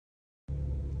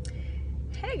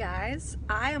Hey guys,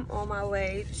 I am on my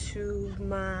way to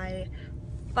my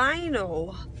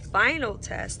final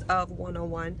test of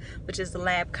 101, which is the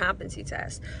lab competency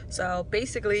test. So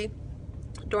basically,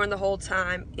 during the whole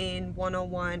time in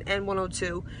 101 and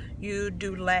 102, you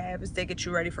do labs. They get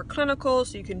you ready for clinical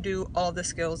so you can do all the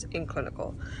skills in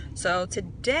clinical. So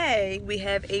today we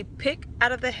have a pick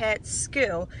out of the hat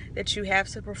skill that you have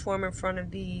to perform in front of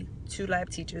the two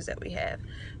lab teachers that we have.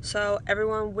 So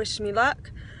everyone wish me luck.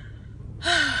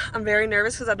 I'm very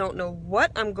nervous because I don't know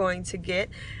what I'm going to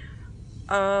get.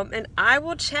 And I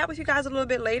will chat with you guys a little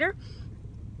bit later.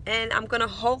 And I'm going to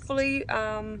hopefully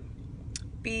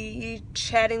be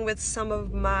chatting with some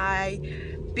of my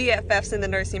BFFs in the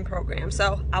nursing program.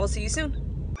 So I will see you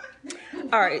soon.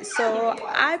 Alright, so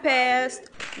I passed.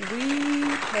 We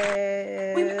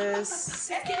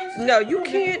passed. No, you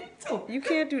can't. You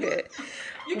can't do that.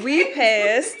 We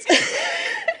passed.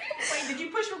 Wait, did you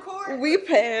push record? We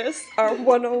passed our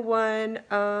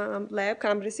 101 lab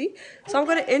competency. So I'm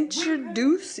going to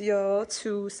introduce y'all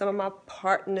to some of my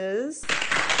partners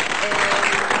and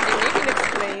they can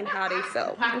explain how they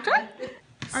felt. Okay?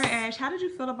 All right, Ash, how did you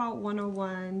feel about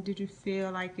 101? Did you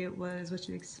feel like it was what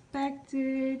you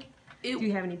expected? Do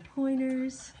you have any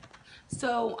pointers?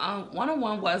 So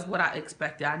 101 was what I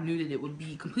expected. I knew that it would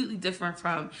be completely different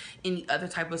from any other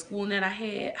type of schooling that I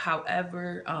had.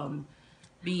 However,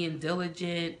 being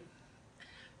diligent,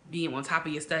 being on top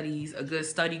of your studies, a good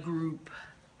study group,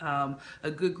 a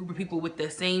good group of people with the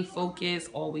same focus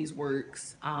always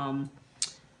works.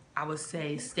 I would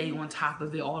say stay on top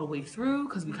of it all the way through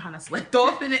because we kind of slept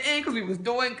off in the end because we was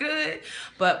doing good.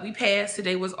 But we passed.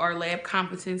 Today was our lab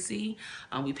competency.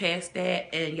 We passed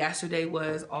that. And yesterday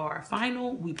was our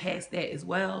final. We passed that as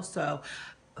well. So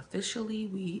officially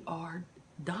we are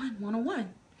done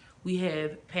 101. We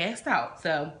have passed out.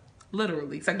 So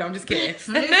literally. So no, I'm just kidding.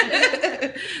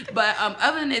 But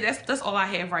other than that, that's all I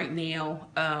have right now.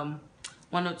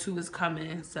 102 is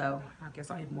coming. So I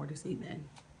guess I have more to say then.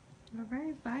 All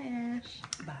right, bye, Ash.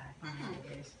 Bye.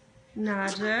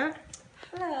 Naja,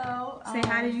 Hello. say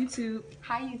hi to YouTube.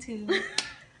 Hi YouTube.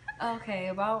 Okay,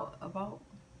 about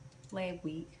lab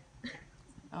week.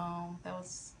 That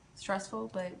was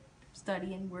stressful, but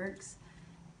studying works.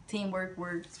 Teamwork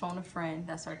works. Phone a friend.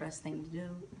 That's our best thing to do.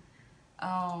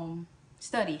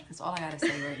 Study. That's all I gotta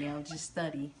say right now. Just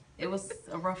study. It was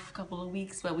a rough couple of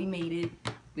weeks, but we made it.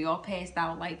 We all passed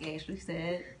out, like Ashley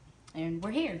said, and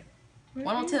we're here.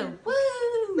 102.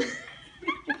 Woo!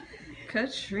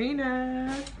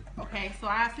 Katrina. Okay, so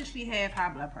I officially have high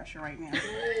blood pressure right now.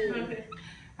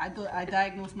 I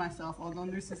diagnosed myself, although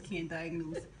nurses can't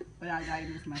diagnose, but I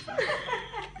diagnosed myself.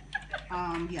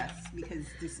 Yes, because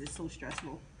this is so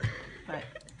stressful. But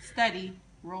study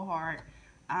real hard.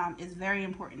 It's very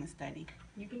important to study.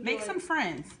 Make some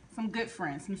friends, some good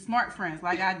friends, some smart friends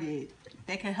like I did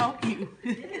that can help you.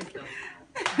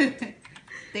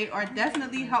 They are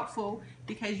definitely helpful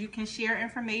because you can share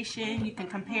information, you can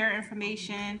compare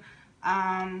information,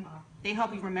 they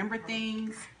help you remember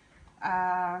things,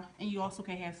 and you also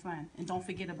can have fun. And don't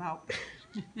forget about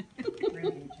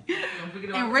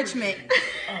enrichment.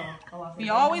 We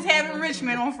always have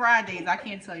enrichment on Fridays. I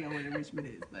can't tell you what enrichment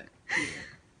is, but yeah.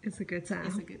 It's a good time.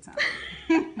 It's a good time.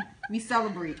 We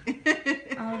celebrate.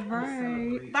 All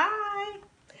right. Bye.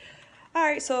 All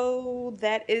right, so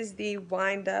that is the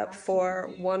wind up for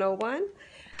 101.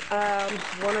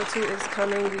 102 is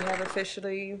coming. We have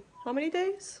officially, how many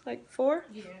days? Like 4?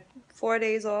 Yeah. 4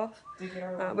 days off,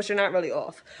 which are not really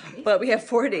off, but we have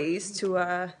 4 days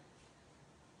to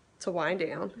wind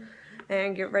down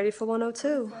and get ready for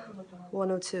 102.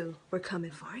 102, we're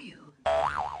coming for you.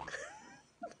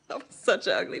 That was such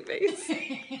an ugly face.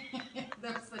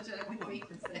 That was such an ugly face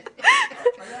to say.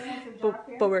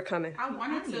 But we're coming. I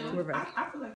wanted to. We're ready. I feel like